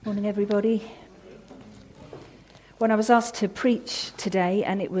Morning, everybody. When I was asked to preach today,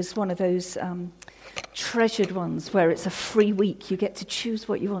 and it was one of those treasured ones where it's a free week, you get to choose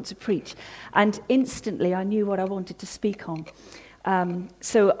what you want to preach, and instantly I knew what I wanted to speak on.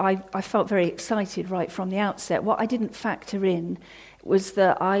 So I felt very excited right from the outset. What I didn't factor in was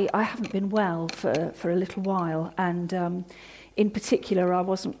that I haven't been well for a little while, and in particular I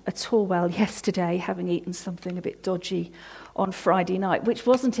wasn't at all well yesterday, having eaten something a bit dodgy on Friday night, which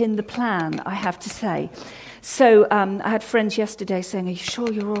wasn't in the plan, I have to say. So I had friends yesterday saying, "Are you sure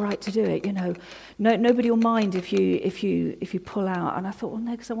you're all right to do it? You know, nobody will mind if you pull out." And I thought, well,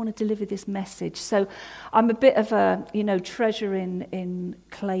 no, because I want to deliver this message. So I'm a bit of a treasure in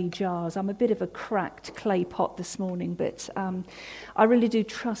clay jars. I'm a bit of a cracked clay pot this morning, but I really do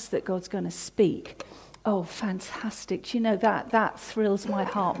trust that God's going to speak. Oh, fantastic! Do you know that thrills my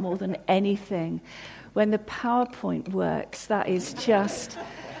heart more than anything. When the PowerPoint works, that is just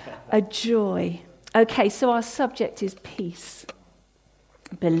a joy. Okay, so our subject is peace.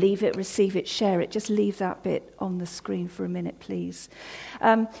 Believe it, receive it, share it. Just leave that bit on the screen for a minute, please.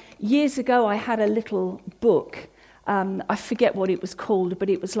 Years ago, I had a little book. I forget what it was called, but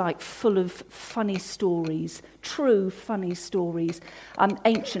it was like full of funny stories, true funny stories.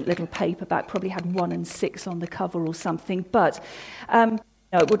 Ancient little paperback, probably had 1 and 6 on the cover or something, but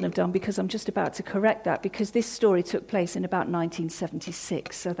no, it wouldn't have done, because I'm just about to correct that, because this story took place in about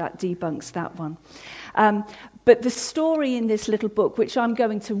 1976, so that debunks that one. But the story in this little book, which I'm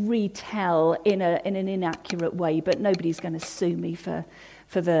going to retell in an inaccurate way, but nobody's going to sue me for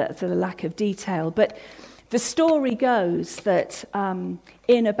the lack of detail. But the story goes that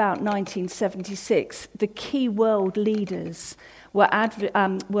in about 1976, the key world leaders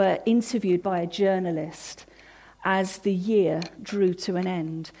were interviewed by a journalist as the year drew to an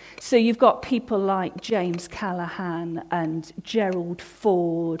end. So you've got people like James Callaghan and Gerald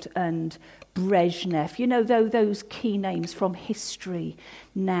Ford and Brezhnev, those key names from history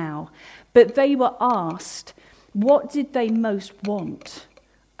now. But they were asked, what did they most want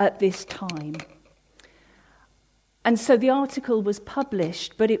at this time? And so the article was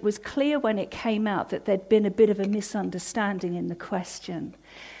published, but it was clear when it came out that there'd been a bit of a misunderstanding in the question.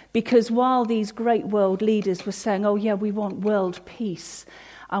 Because while these great world leaders were saying, oh yeah, we want world peace,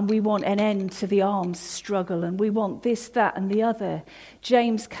 and we want an end to the arms struggle, and we want this, that, and the other,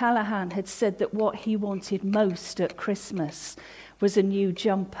 James Callaghan had said that what he wanted most at Christmas was a new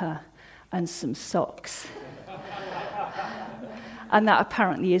jumper and some socks. And that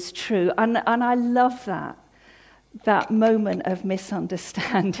apparently is true. And I love that moment of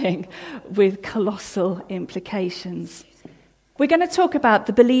misunderstanding with colossal implications. We're going to talk about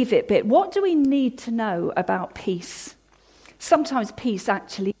the believe it bit. What do we need to know about peace? Sometimes peace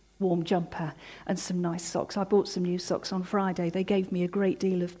actually is a warm jumper and some nice socks. I bought some new socks on Friday. They gave me a great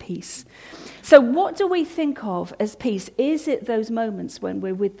deal of peace. So what do we think of as peace? Is it those moments when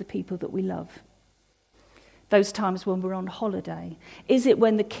we're with the people that we love? Those times when we're on holiday? Is it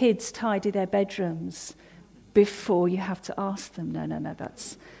when the kids tidy their bedrooms before you have to ask them? No,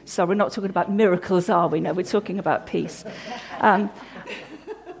 so we're not talking about miracles, are we? No, we're talking about peace.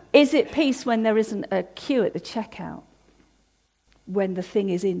 Is it peace when there isn't a queue at the checkout? When the thing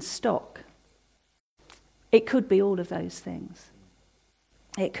is in stock? It could be all of those things.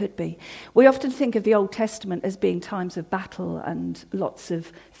 It could be. We often think of the Old Testament as being times of battle and lots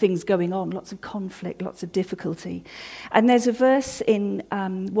of things going on, lots of conflict, lots of difficulty. And there's a verse in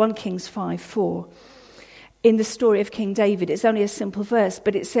 1 Kings 5:4. In the story of King David. It's only a simple verse,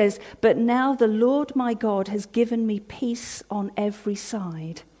 but it says, "But now the Lord my God has given me peace on every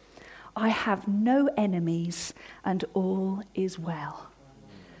side. I have no enemies, and all is well."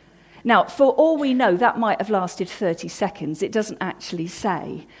 Now, for all we know, that might have lasted 30 seconds. It doesn't actually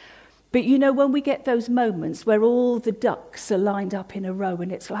say. But when we get those moments where all the ducks are lined up in a row and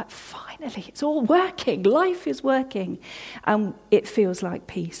it's like, finally, it's all working, life is working, and it feels like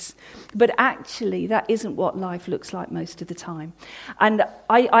peace. But actually, that isn't what life looks like most of the time. And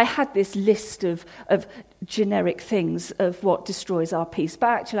I had this list of generic things of what destroys our peace, but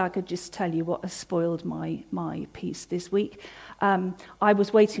actually I could just tell you what has spoiled my peace this week. I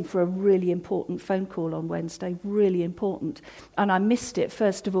was waiting for a really important phone call on Wednesday, really important, and I missed it,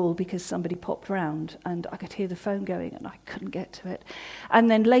 first of all, because somebody popped round and I could hear the phone going and I couldn't get to it.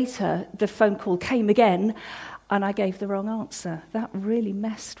 And then later, the phone call came again and I gave the wrong answer. That really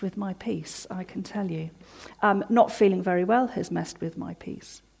messed with my peace, I can tell you. Not feeling very well has messed with my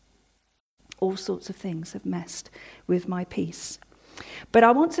peace. All sorts of things have messed with my peace. But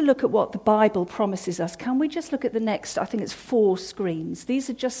I want to look at what the Bible promises us. Can we just look at the next, I think it's 4 screens. These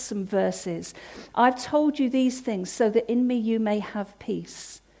are just some verses. I've told you these things so that in me you may have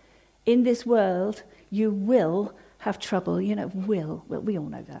peace. In this world, you will have trouble. Will. Well, we all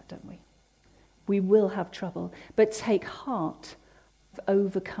know that, don't we? We will have trouble. But take heart, I've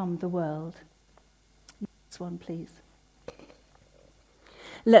overcome the world. Next one, please.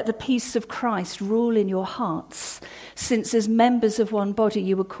 Let the peace of Christ rule in your hearts, since as members of one body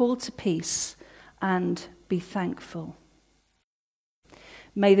you were called to peace, and be thankful.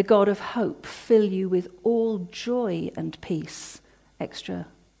 May the God of hope fill you with all joy and peace. Extra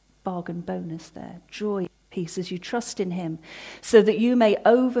bargain bonus there. Joy and peace as you trust in him, so that you may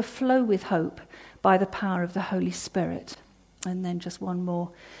overflow with hope by the power of the Holy Spirit. And then just one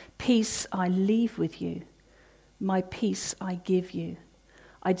more. Peace I leave with you. My peace I give you.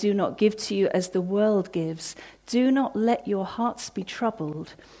 I do not give to you as the world gives. Do not let your hearts be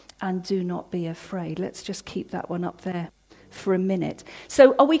troubled, and do not be afraid. Let's just keep that one up there for a minute.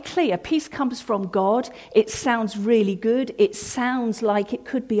 So are we clear? Peace comes from God. It sounds really good. It sounds like it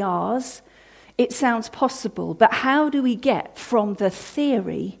could be ours. It sounds possible. But how do we get from the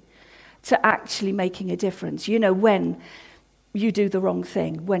theory to actually making a difference? When you do the wrong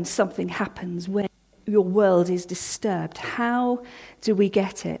thing, when something happens, when your world is disturbed, how do we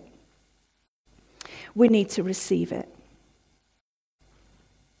get it? We need to receive it.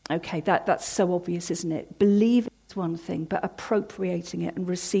 Okay, that's so obvious, isn't it? Believing is one thing, but appropriating it and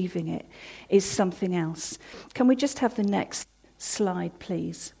receiving it is something else. Can we just have the next slide,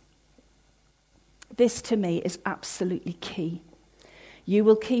 please? This, to me, is absolutely key. You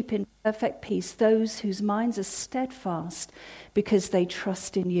will keep in perfect peace those whose minds are steadfast because they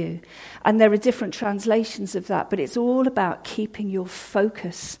trust in you. And there are different translations of that, but it's all about keeping your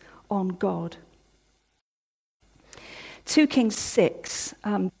focus on God. 2 Kings 6,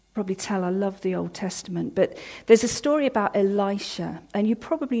 probably tell I love the Old Testament, but there's a story about Elisha, and you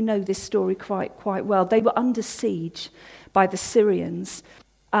probably know this story quite well. They were under siege by the Syrians.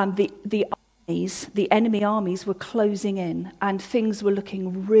 The enemy armies were closing in, and things were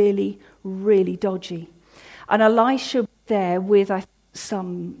looking really, really dodgy. And Elisha was there with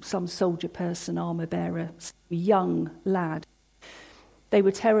some soldier person, armor bearer, young lad. They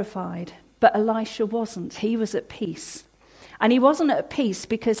were terrified, but Elisha wasn't. He was at peace. And he wasn't at peace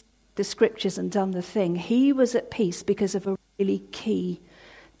because the scriptures and done the thing. He was at peace because of a really key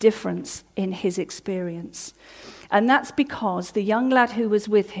difference in his experience. And that's because the young lad who was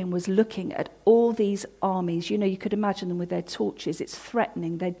with him was looking at all these armies. You could imagine them with their torches. It's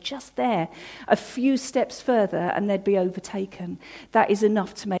threatening. They're just there. A few steps further and they'd be overtaken. That is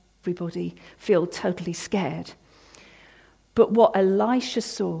enough to make everybody feel totally scared. But what Elisha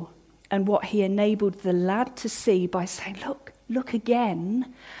saw and what he enabled the lad to see by saying, look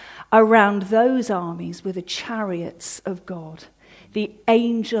again, around those armies were the chariots of God. The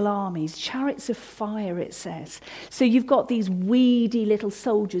angel armies, chariots of fire, it says. So you've got these weedy little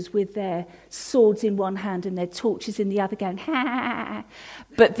soldiers with their swords in one hand and their torches in the other going, ha!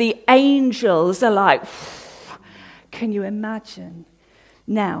 But the angels are like, can you imagine?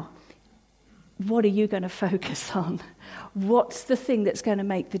 Now, what are you going to focus on? What's the thing that's going to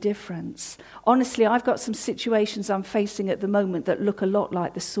make the difference? Honestly, I've got some situations I'm facing at the moment that look a lot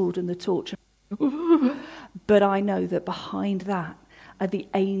like the sword and the torch. But I know that behind that are the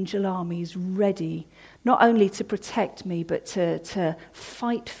angel armies ready, not only to protect me, but to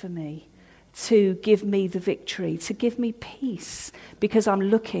fight for me, to give me the victory, to give me peace, because I'm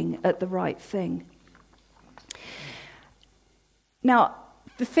looking at the right thing. Now,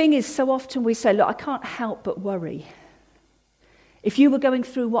 the thing is, so often we say, look, I can't help but worry. If you were going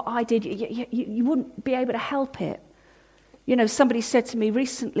through what I did, you wouldn't be able to help it. Somebody said to me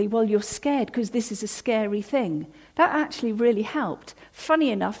recently, well, you're scared because this is a scary thing. That actually really helped.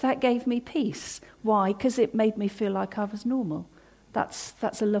 Funny enough, that gave me peace. Why? Because it made me feel like I was normal.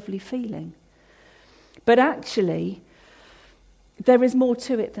 That's a lovely feeling. But actually, there is more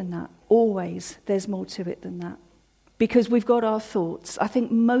to it than that. Always, there's more to it than that. Because we've got our thoughts. I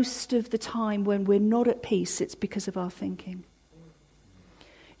think most of the time when we're not at peace, it's because of our thinking.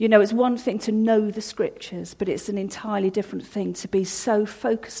 It's one thing to know the scriptures, but it's an entirely different thing to be so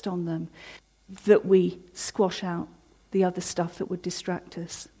focused on them that we squash out the other stuff that would distract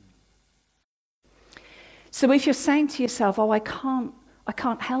us. So if you're saying to yourself, I can't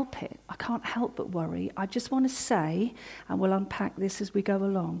help it, I can't help but worry, I just want to say, and we'll unpack this as we go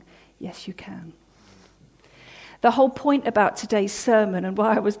along, yes, you can. The whole point about today's sermon and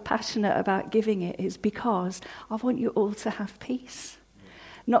why I was passionate about giving it is because I want you all to have peace.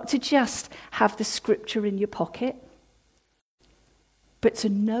 Not to just have the scripture in your pocket, but to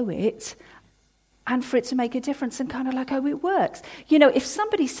know it and for it to make a difference and kind of like, oh, it works. If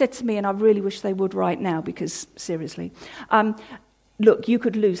somebody said to me, and I really wish they would right now, because seriously, look, you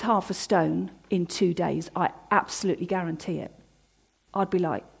could lose half a stone in 2 days. I absolutely guarantee it. I'd be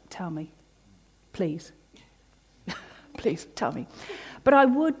like, tell me, please. Please, tell me. But I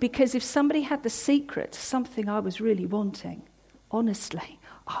would, because if somebody had the secret to something I was really wanting, honestly,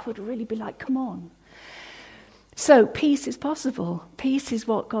 I would really be like, come on. So peace is possible. Peace is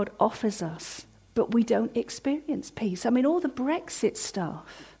what God offers us, but we don't experience peace. I mean, all the Brexit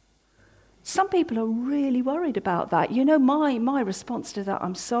stuff, some people are really worried about that. You know, my response to that,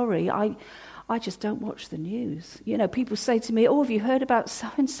 I'm sorry, I just don't watch the news. You know, people say to me, oh, have you heard about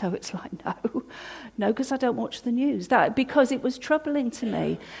so-and-so? It's like, no, because I don't watch the news. Because it was troubling to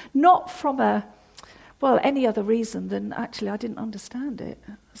me, not from any other reason than actually I didn't understand it.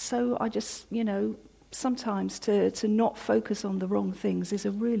 So I just, sometimes to not focus on the wrong things is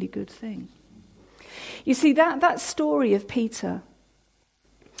a really good thing. You see, that story of Peter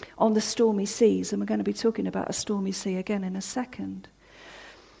on the stormy seas, and we're going to be talking about a stormy sea again in a second.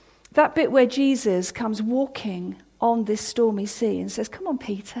 That bit where Jesus comes walking on this stormy sea and says, come on,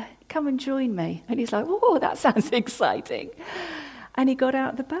 Peter, come and join me. And he's like, oh, that sounds exciting. And he got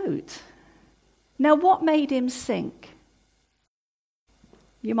out of the boat. Now, what made him sink?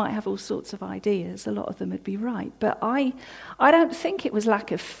 You might have all sorts of ideas. A lot of them would be right. But I don't think it was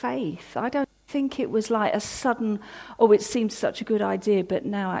lack of faith. I don't think it was like a sudden, it seemed such a good idea, but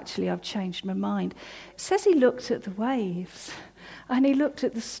now actually I've changed my mind. It says he looked at the waves and he looked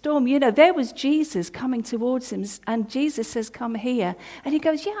at the storm. You know, there was Jesus coming towards him, and Jesus says, come here. And he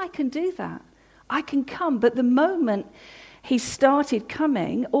goes, yeah, I can do that. I can come. But the moment he started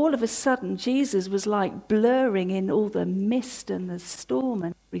coming, all of a sudden Jesus was like blurring in all the mist and the storm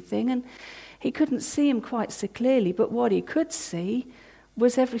and everything, and he couldn't see him quite so clearly, but what he could see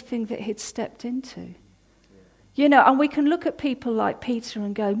was everything that he'd stepped into. You know, and we can look at people like Peter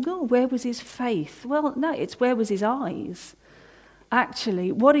and go, no, where was his faith? Well, no, it's where was his eyes?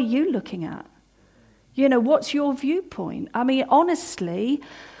 Actually, what are you looking at? You know, what's your viewpoint? I mean, honestly,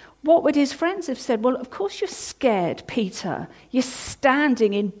 what would his friends have said? Well, of course you're scared, Peter. You're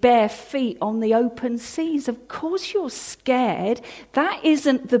standing in bare feet on the open seas. Of course you're scared. That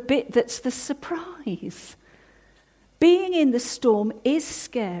isn't the bit that's the surprise. Being in the storm is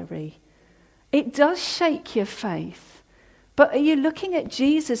scary. It does shake your faith. But are you looking at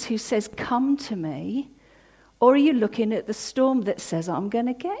Jesus who says, come to me? Or are you looking at the storm that says, I'm going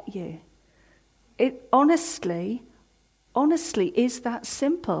to get you? It honestly is that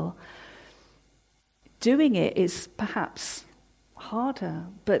simple. Doing it is perhaps harder,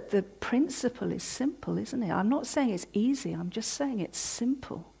 but the principle is simple, isn't it? I'm not saying it's easy, I'm just saying it's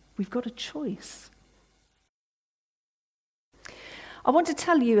simple. We've got a choice. I want to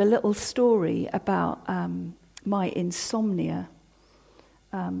tell you a little story about my insomnia.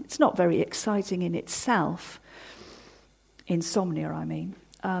 It's not very exciting in itself. Insomnia, I mean.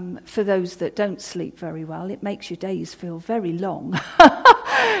 For those that don't sleep very well, it makes your days feel very long.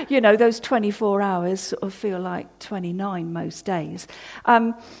 You know, those 24 hours sort of feel like 29 most days.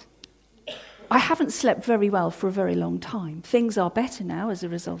 I haven't slept very well for a very long time. Things are better now as a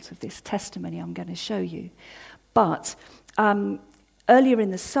result of this testimony I'm going to show you. But earlier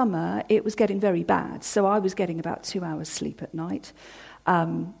in the summer, it was getting very bad. So I was getting about 2 hours sleep at night.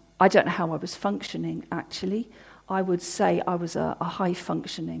 I don't know how I was functioning, actually. I would say I was a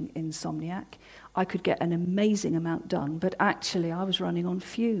high-functioning insomniac. I could get an amazing amount done, but actually I was running on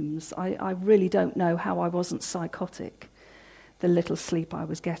fumes. I really don't know how I wasn't psychotic, the little sleep I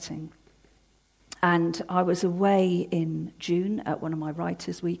was getting. And I was away in June at one of my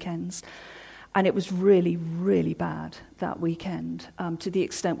writers' weekends, and it was really, really bad that weekend, to the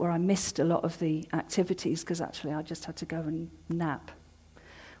extent where I missed a lot of the activities because actually I just had to go and nap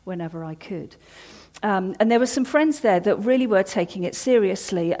whenever I could. And there were some friends there that really were taking it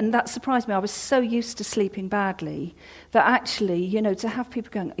seriously, and that surprised me. I was so used to sleeping badly that actually, you know, to have people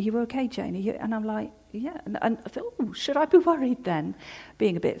going, are you okay, Jane? And I'm like, yeah. And I thought, oh, should I be worried then,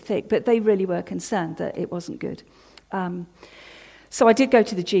 being a bit thick? But they really were concerned that it wasn't good. So I did go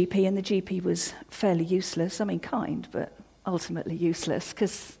to the GP, and the GP was fairly useless. I mean, kind, but ultimately useless,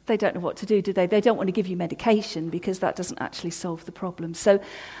 because they don't know what to do they? They don't want to give you medication because that doesn't actually solve the problem. So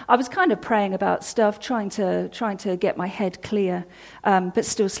I was kind of praying about stuff, trying to get my head clear, but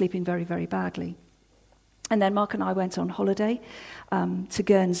still sleeping very, very badly. And then Mark and I went on holiday to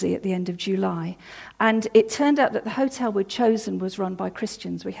Guernsey at the end of July. And it turned out that the hotel we'd chosen was run by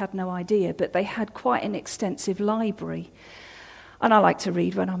Christians. We had no idea, but they had quite an extensive library. And I like to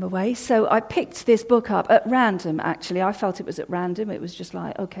read when I'm away. So I picked this book up at random, actually. I felt it was at random. It was just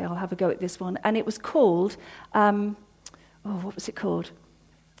like, okay, I'll have a go at this one. And it was called, what was it called?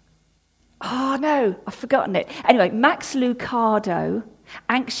 Oh, no, I've forgotten it. Anyway, Max Lucado,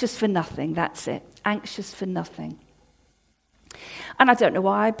 Anxious for Nothing, that's it. Anxious for Nothing. And I don't know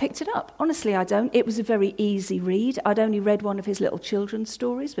why I picked it up. Honestly, I don't. It was a very easy read. I'd only read one of his little children's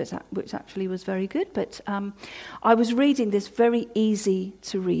stories, which actually was very good. But I was reading this very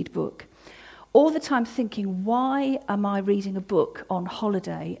easy-to-read book, all the time thinking, why am I reading a book on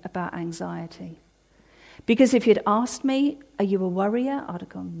holiday about anxiety? Because if you'd asked me, are you a worrier? I'd have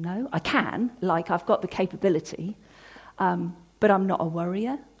gone, no. I can, like I've got the capability, but I'm not a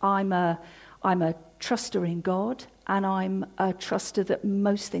worrier. I'm a truster in God, and I'm a truster that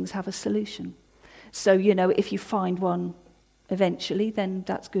most things have a solution. So, if you find one eventually, then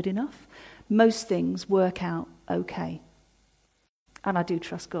that's good enough. Most things work out okay. And I do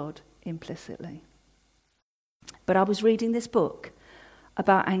trust God implicitly. But I was reading this book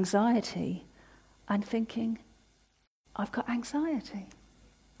about anxiety and thinking, I've got anxiety.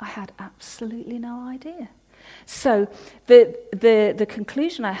 I had absolutely no idea. So the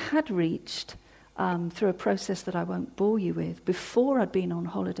conclusion I had reached through a process that I won't bore you with, before I'd been on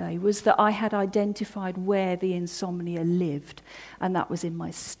holiday, was that I had identified where the insomnia lived, and that was in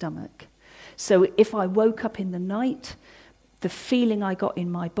my stomach. So if I woke up in the night, the feeling I got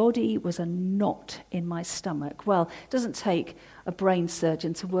in my body was a knot in my stomach. Well, it doesn't take a brain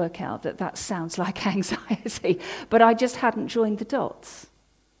surgeon to work out that that sounds like anxiety, but I just hadn't joined the dots.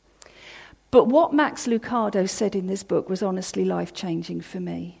 But what Max Lucado said in this book was honestly life-changing for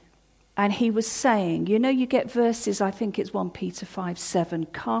me. And he was saying, you get verses, I think it's 1 Peter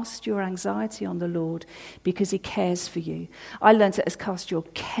 5:7, cast your anxiety on the Lord because he cares for you. I learned it as cast your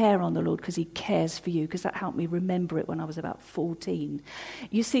care on the Lord because he cares for you, because that helped me remember it when I was about 14.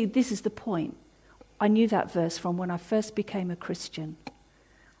 You see, this is the point. I knew that verse from when I first became a Christian,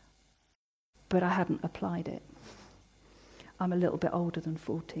 but I hadn't applied it. I'm a little bit older than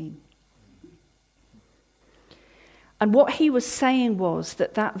 14. And what he was saying was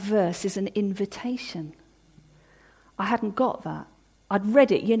that verse is an invitation. I hadn't got that. I'd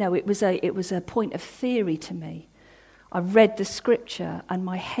read it, it was a point of theory to me. I read the scripture and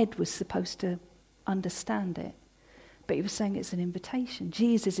my head was supposed to understand it. But he was saying it's an invitation.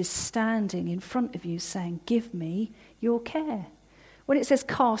 Jesus is standing in front of you saying, give me your care. When it says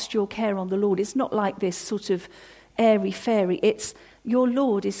cast your care on the Lord, it's not like this sort of airy-fairy. It's your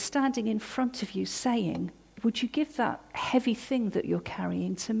Lord is standing in front of you saying, would you give that heavy thing that you're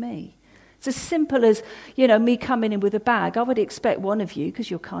carrying to me? It's as simple as, me coming in with a bag. I would expect one of you,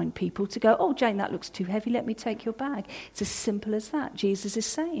 because you're kind people, to go, oh, Jane, that looks too heavy. Let me take your bag. It's as simple as that. Jesus is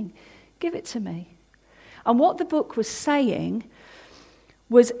saying, give it to me. And what the book was saying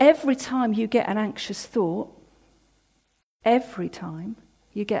was every time you get an anxious thought, give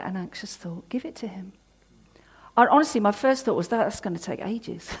it to him. And honestly, my first thought was that's going to take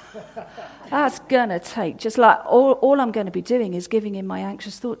ages. That's going to take, just like all I'm going to be doing is giving him my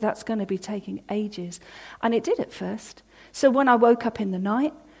anxious thought. That's going to be taking ages. And it did at first. So when I woke up in the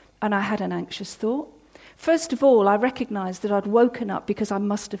night and I had an anxious thought, first of all, I recognized that I'd woken up because I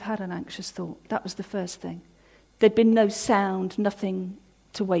must have had an anxious thought. That was the first thing. There'd been no sound, nothing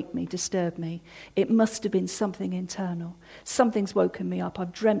to wake me, disturb me. It must have been something internal. Something's woken me up.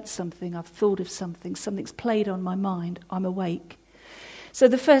 I've dreamt something. I've thought of something. Something's played on my mind. I'm awake. So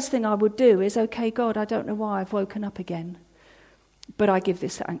the first thing I would do is, okay, God, I don't know why I've woken up again, but I give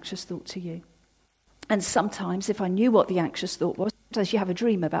this anxious thought to you. And sometimes if I knew what the anxious thought was, sometimes you have a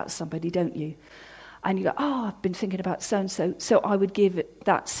dream about somebody, don't you? And you go, oh, I've been thinking about so-and-so. So I would give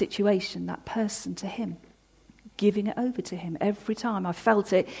that situation, that person to him. Giving it over to him every time I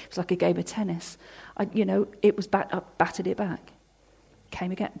felt it. It was like a game of tennis. It was I battered it back.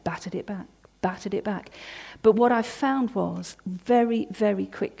 Came again, battered it back. But what I found was very, very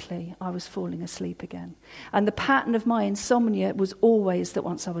quickly I was falling asleep again. And the pattern of my insomnia was always that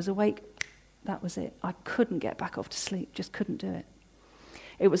once I was awake, that was it. I couldn't get back off to sleep, just couldn't do it.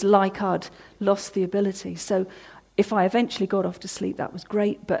 It was like I'd lost the ability. So if I eventually got off to sleep, that was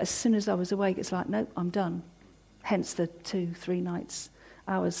great. But as soon as I was awake, it's like, no, I'm done. Hence the 2-3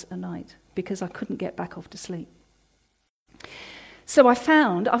 hours a night, because I couldn't get back off to sleep. So I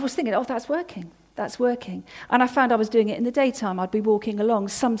was thinking, oh, that's working. And I found I was doing it in the daytime. I'd be walking along,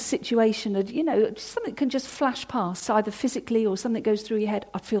 some situation, something can just flash past, either physically or something goes through your head.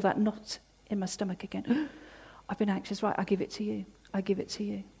 I'd feel that knot in my stomach again. I've been anxious, right, I give it to you.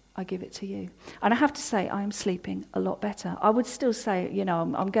 And I have to say, I am sleeping a lot better. I would still say,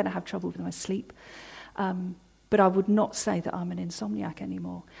 I'm going to have trouble with my sleep. But I would not say that I'm an insomniac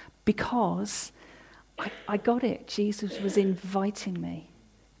anymore, because I got it. Jesus was inviting me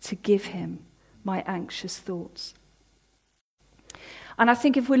to give him my anxious thoughts. And I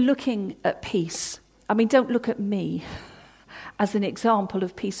think if we're looking at peace, I mean, don't look at me as an example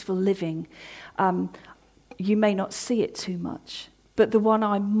of peaceful living. You may not see it too much, but the one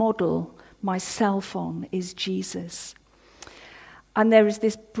I model myself on is Jesus. And there is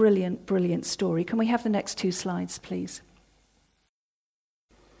this brilliant, brilliant story. Can we have the next 2 slides, please?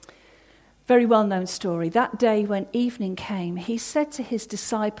 Very well-known story. That day when evening came, he said to his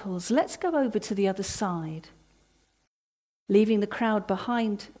disciples, "Let's go over to the other side." Leaving the crowd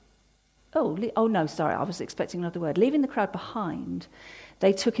behind... I was expecting another word. Leaving the crowd behind,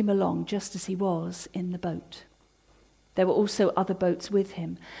 they took him along just as he was in the boat. There were also other boats with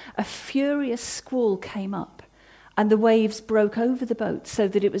him. A furious squall came up, and the waves broke over the boat so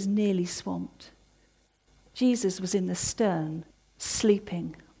that it was nearly swamped. Jesus was in the stern,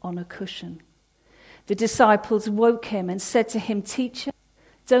 sleeping on a cushion. The disciples woke him and said to him, "Teacher,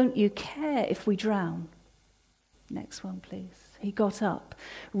 don't you care if we drown?" Next one, please. He got up,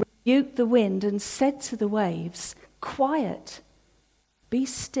 rebuked the wind and said to the waves, "Quiet, be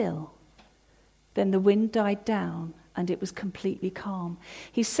still." Then the wind died down and it was completely calm.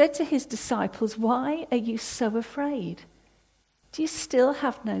 He said to his disciples, "Why are you so afraid? Do you still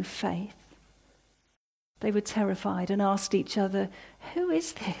have no faith?" They were terrified and asked each other, "Who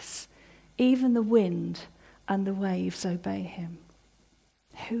is this? Even the wind and the waves obey him."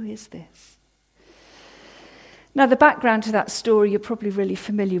 Who is this? Now, the background to that story you're probably really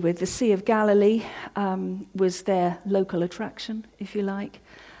familiar with. The Sea of Galilee was their local attraction, if you like.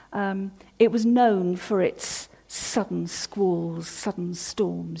 It was known for its sudden squalls, sudden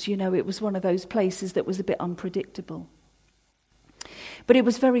storms. You know, it was one of those places that was a bit unpredictable. But it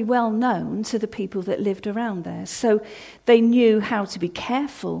was very well known to the people that lived around there. So they knew how to be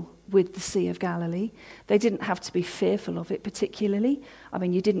careful with the Sea of Galilee. They didn't have to be fearful of it particularly. I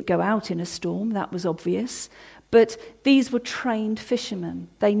mean, you didn't go out in a storm, that was obvious. But these were trained fishermen.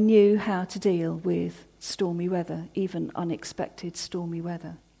 They knew how to deal with stormy weather, even unexpected stormy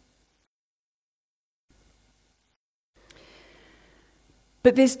weather.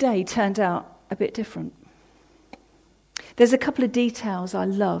 But this day turned out a bit different. There's a couple of details I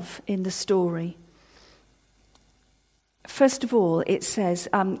love in the story. First of all, it says,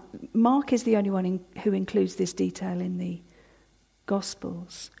 Mark is the only one who includes this detail in the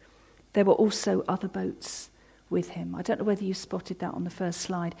Gospels. There were also other boats with him. I don't know whether you spotted that on the first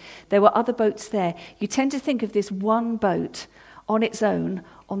slide. There were other boats there. You tend to think of this one boat on its own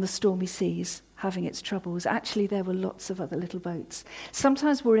on the stormy seas having its troubles. Actually, there were lots of other little boats.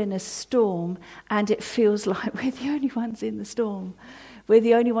 Sometimes we're in a storm and it feels like we're the only ones in the storm. We're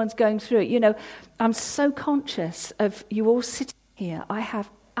the only ones going through it. You know, I'm so conscious of you all sitting here. I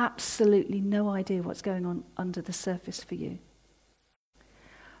have absolutely no idea what's going on under the surface for you.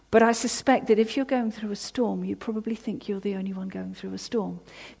 But I suspect that if you're going through a storm, you probably think you're the only one going through a storm.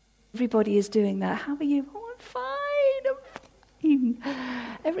 Everybody is doing that. How are you? Oh, I'm fine.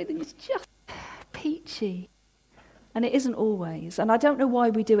 Everything's just peachy. And it isn't always. And I don't know why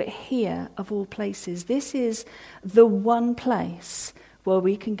we do it here, of all places. This is the one place where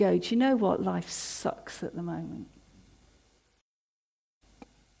we can go, do you know what? Life sucks at the moment.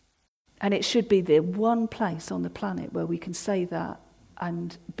 And it should be the one place on the planet where we can say that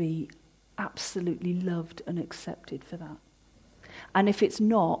and be absolutely loved and accepted for that. And if it's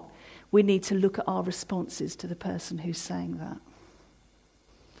not, we need to look at our responses to the person who's saying that.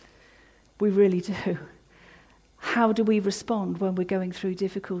 We really do. How do we respond when we're going through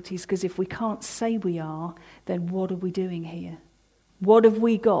difficulties? Because if we can't say we are, then what are we doing here? What have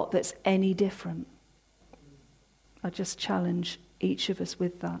we got that's any different? I just challenge each of us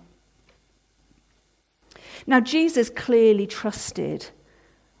with that. Now, Jesus clearly trusted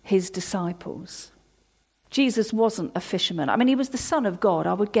his disciples. Jesus wasn't a fisherman. I mean, he was the Son of God.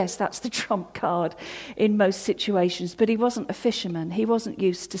 I would guess that's the trump card in most situations. But he wasn't a fisherman. He wasn't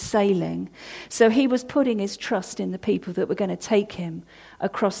used to sailing. So he was putting his trust in the people that were going to take him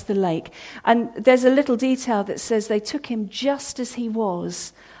across the lake. And there's a little detail that says they took him just as he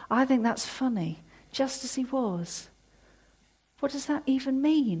was. I think that's funny. Just as he was. What does that even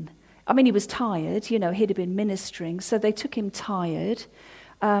mean? I mean, he was tired. You know, he'd have been ministering. So they took him tired.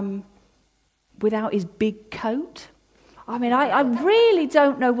 Without his big coat. I mean, I really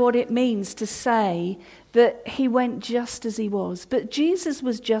don't know what it means to say that he went just as he was. But Jesus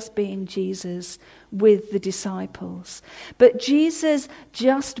was just being Jesus with the disciples. But Jesus,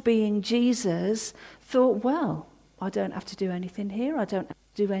 just being Jesus, thought, well, I don't have to do anything here. I don't have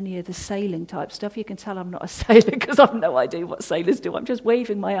to do any of the sailing type stuff. You can tell I'm not a sailor because I've no idea what sailors do. I'm just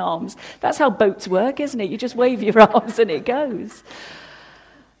waving my arms. That's how boats work, isn't it? You just wave your arms and it goes.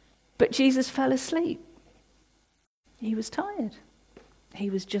 But Jesus fell asleep. He was tired. He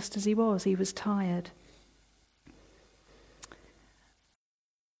was just as he was. He was tired.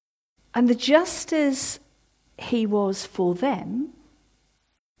 And the just as he was for them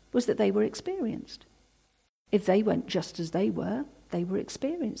was that they were experienced. If they went just as they were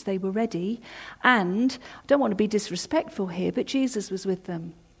experienced. They were ready. And I don't want to be disrespectful here, but Jesus was with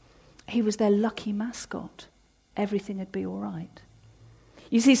them. He was their lucky mascot. Everything would be all right.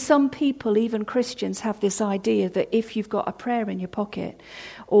 You see, some people, even Christians, have this idea that if you've got a prayer in your pocket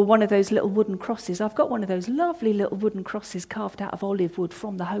or one of those little wooden crosses, I've got one of those lovely little wooden crosses carved out of olive wood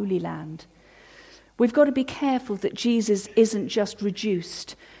from the Holy Land. We've got to be careful that Jesus isn't just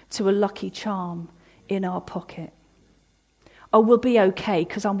reduced to a lucky charm in our pocket. Oh, we'll be okay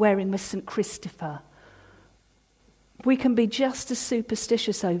because I'm wearing my St. Christopher. We can be just as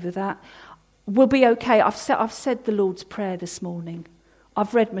superstitious over that. We'll be okay. I've said the Lord's Prayer this morning.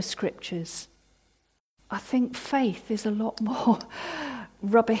 I've read my scriptures. I think faith is a lot more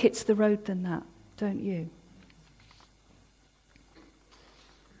rubber hits the road than that, don't you?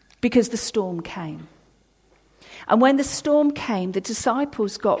 Because the storm came. And when the storm came, the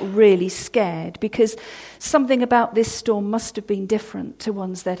disciples got really scared because something about this storm must have been different to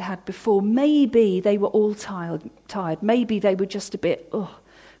ones they'd had before. Maybe they were all tired. Maybe they were just a bit,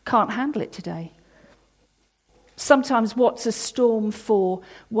 can't handle it today. Sometimes what's a storm for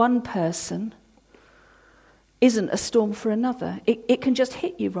one person isn't a storm for another. It can just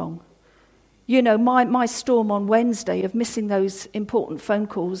hit you wrong. You know, my storm on Wednesday of missing those important phone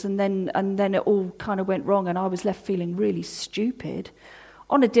calls and then it all kind of went wrong and I was left feeling really stupid.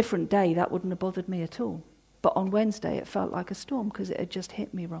 On a different day, that wouldn't have bothered me at all. But on Wednesday, it felt like a storm because it had just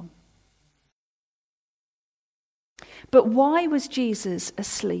hit me wrong. But why was Jesus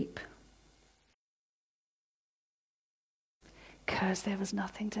asleep? Because there was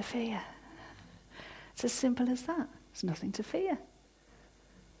nothing to fear. It's as simple as that. There's nothing to fear.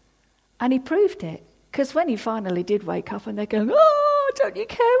 And he proved it. Because when he finally did wake up and they're going, oh, don't you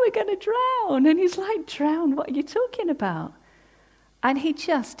care, we're going to drown. And he's like, drown? What are you talking about? And he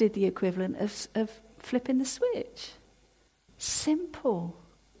just did the equivalent of flipping the switch. Simple.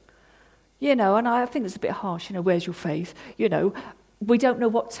 You know, and I think it's a bit harsh, you know, where's your faith? You know, we don't know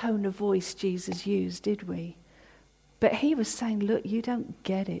what tone of voice Jesus used, did we? But he was saying, look, you don't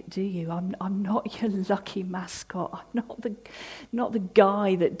get it, do you? I'm not your lucky mascot. I'm not the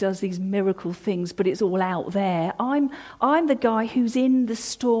guy that does these miracle things, but it's all out there. I'm the guy who's in the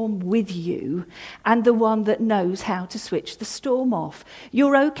storm with you and the one that knows how to switch the storm off.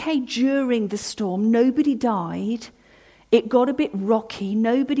 You're okay during the storm. Nobody died. It got a bit rocky.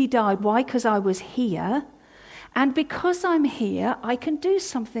 Nobody died. Why? Because I was here. And because I'm here, I can do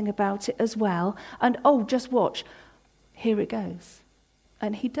something about it as well. And just watch. Here it goes.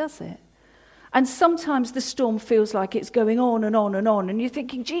 And he does it. And sometimes the storm feels like it's going on and on and on. And you're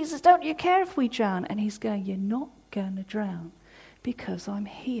thinking, Jesus, don't you care if we drown? And he's going, you're not going to drown because I'm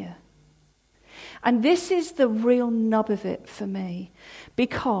here. And this is the real nub of it for me.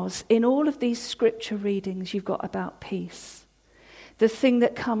 Because in all of these scripture readings you've got about peace, the thing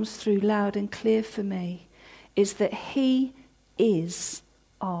that comes through loud and clear for me is that he is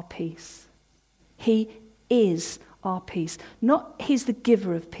our peace. He is our peace. Not he's the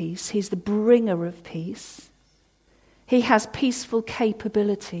giver of peace, he's the bringer of peace. He has peaceful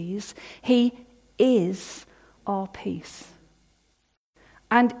capabilities. He is our peace.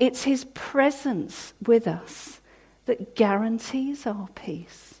 And it's his presence with us that guarantees our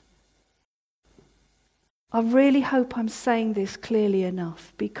peace. I really hope I'm saying this clearly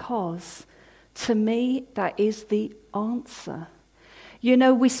enough because to me that is the answer. You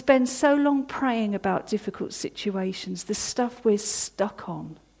know, we spend so long praying about difficult situations, the stuff we're stuck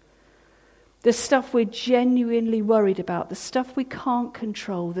on, the stuff we're genuinely worried about, the stuff we can't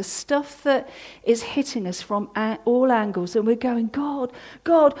control, the stuff that is hitting us from all angles, and we're going, God,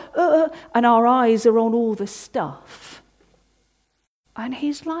 and our eyes are on all the stuff. And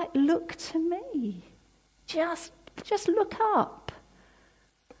he's like, look to me. Just look up.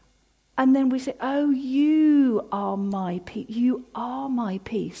 And then we say, oh, you are my peace. You are my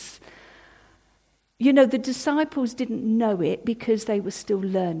peace. You know, the disciples didn't know it because they were still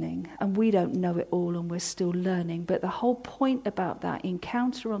learning. And we don't know it all and we're still learning. But the whole point about that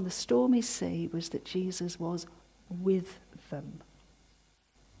encounter on the stormy sea was that Jesus was with them.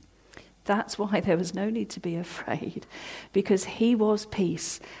 That's why there was no need to be afraid. Because he was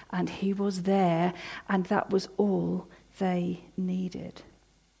peace and he was there. And that was all they needed.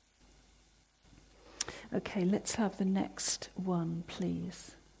 Okay, let's have the next one,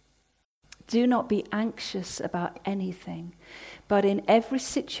 please. Do not be anxious about anything, but in every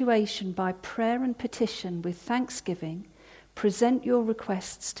situation by prayer and petition with thanksgiving, Present your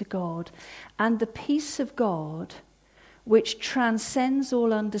requests to God, and the peace of God, which transcends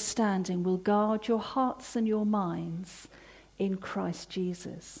all understanding, will guard your hearts and your minds in Christ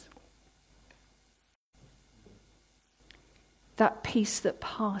Jesus. That peace that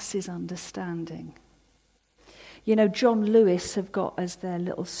passes understanding. You know, John Lewis have got as their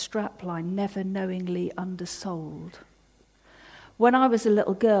little strapline, never knowingly undersold. When I was a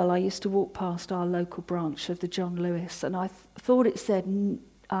little girl, I used to walk past our local branch of the John Lewis, and I thought it said,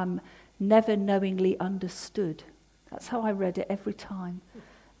 never knowingly understood. That's how I read it every time.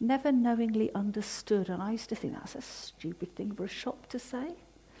 Never knowingly understood. And I used to think that's a stupid thing for a shop to say.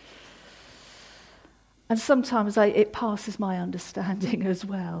 And sometimes it passes my understanding as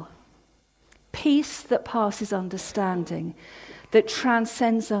well. Peace that passes understanding, that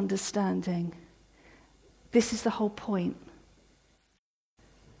transcends understanding. This is the whole point.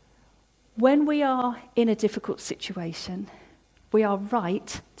 When we are in a difficult situation, we are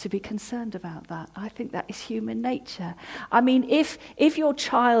right to be concerned about that. I think that is human nature. I mean, if your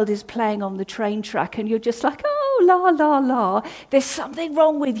child is playing on the train track and you're just like, oh, la, la, la, there's something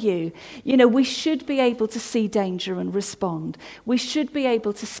wrong with you. You know, we should be able to see danger and respond. We should be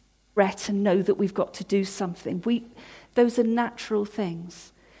able to see threat and know that we've got to do something. Those are natural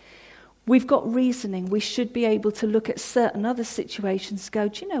things. We've got reasoning. We should be able to look at certain other situations and go,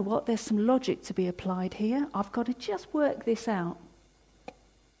 do you know what? There's some logic to be applied here. I've got to just work this out.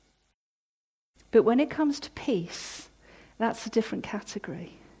 But when it comes to peace, that's a different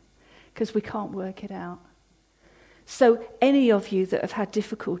category because we can't work it out. So any of you that have had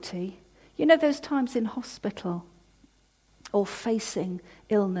difficulty, you know those times in hospital or facing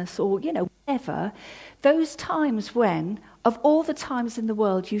illness or, you know, whatever, those times when, of all the times in the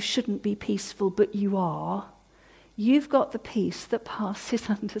world you shouldn't be peaceful, but you are, you've got the peace that passes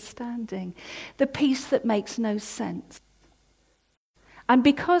understanding, the peace that makes no sense. And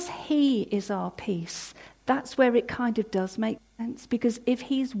because he is our peace, that's where it kind of does make sense, because if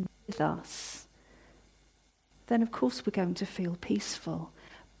he's with us, then of course we're going to feel peaceful.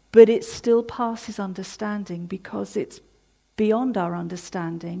 But it still passes understanding because it's beyond our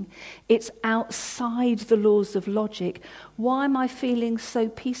understanding. It's outside the laws of logic. Why am I feeling so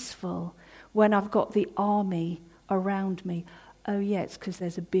peaceful when I've got the army around me? Oh yeah, it's because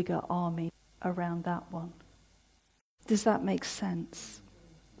there's a bigger army around that one. Does that make sense?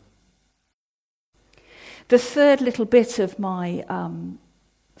 The third little bit of my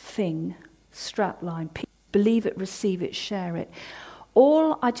strapline, believe it, receive it, share it.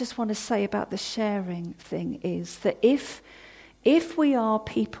 All I just want to say about the sharing thing is that if we are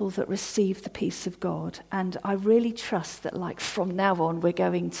people that receive the peace of God, and I really trust that like from now on we're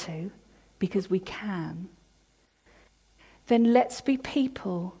going to, because we can, then let's be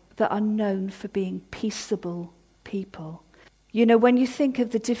people that are known for being peaceable people. You know, when you think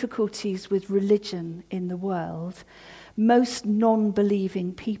of the difficulties with religion in the world, most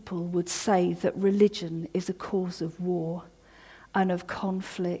non-believing people would say that religion is a cause of war and of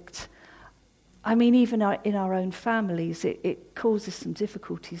conflict. I mean, even in our own families, it causes some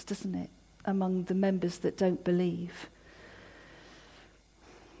difficulties, doesn't it, among the members that don't believe.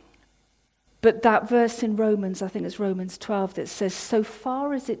 But that verse in Romans, I think it's Romans 12, that says, so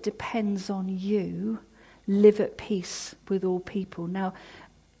far as it depends on you, live at peace with all people. Now,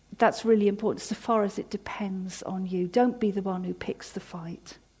 that's really important. So far as it depends on you. Don't be the one who picks the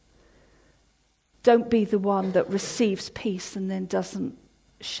fight. Don't be the one that receives peace and then doesn't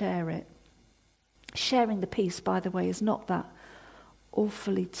share it. Sharing the peace, by the way, is not that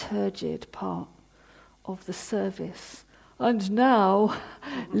awfully turgid part of the service. And now,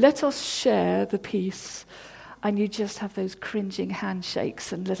 let us share the peace. And you just have those cringing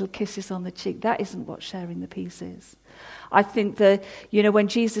handshakes and little kisses on the cheek. That isn't what sharing the peace is. I think that, you know, when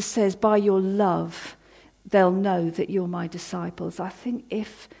Jesus says, by your love, they'll know that you're my disciples. I think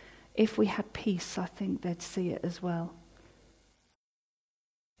if we had peace, I think they'd see it as well.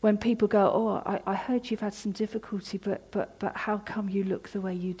 When people go, oh, I heard you've had some difficulty, but how come you look the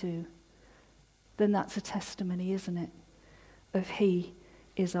way you do? Then that's a testimony, isn't it? Of he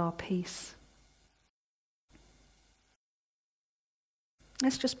is our peace.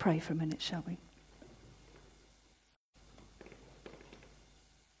 Let's just pray for a minute, shall we?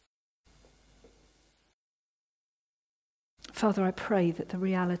 Father, I pray that the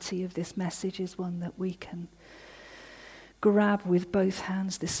reality of this message is one that we can grab with both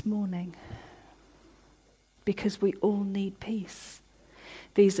hands this morning, because we all need peace.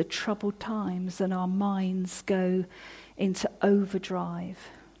 These are troubled times and our minds go into overdrive,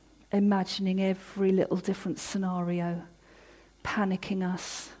 imagining every little different scenario, panicking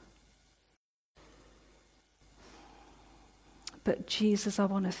us. But Jesus, I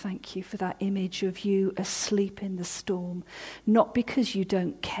want to thank you for that image of you asleep in the storm, not because you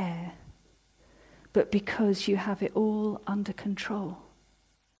don't care, but because you have it all under control.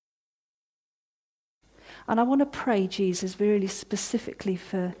 And I want to pray, Jesus, really specifically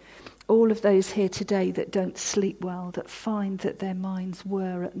for all of those here today that don't sleep well, that find that their minds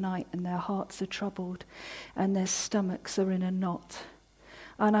whir at night and their hearts are troubled and their stomachs are in a knot.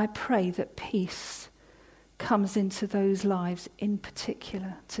 And I pray that peace comes into those lives in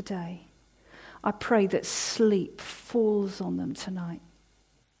particular today. I pray that sleep falls on them tonight.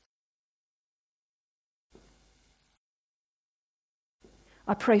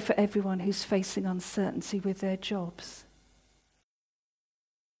 I pray for everyone who's facing uncertainty with their jobs.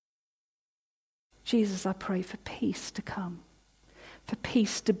 Jesus, I pray for peace to come, for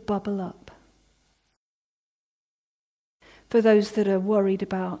peace to bubble up. For those that are worried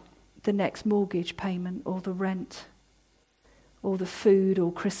about the next mortgage payment or the rent or the food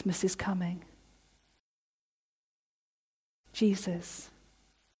or Christmas is coming. Jesus,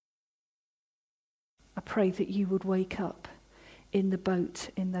 I pray that you would wake up in the boat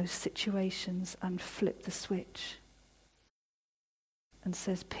in those situations and flip the switch and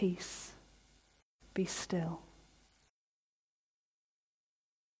says, peace, be still.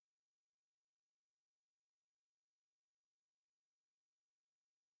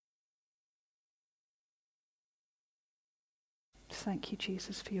 Thank you,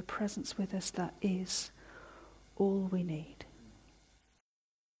 Jesus, for your presence with us. That is all we need.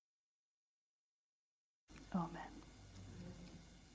 Amen.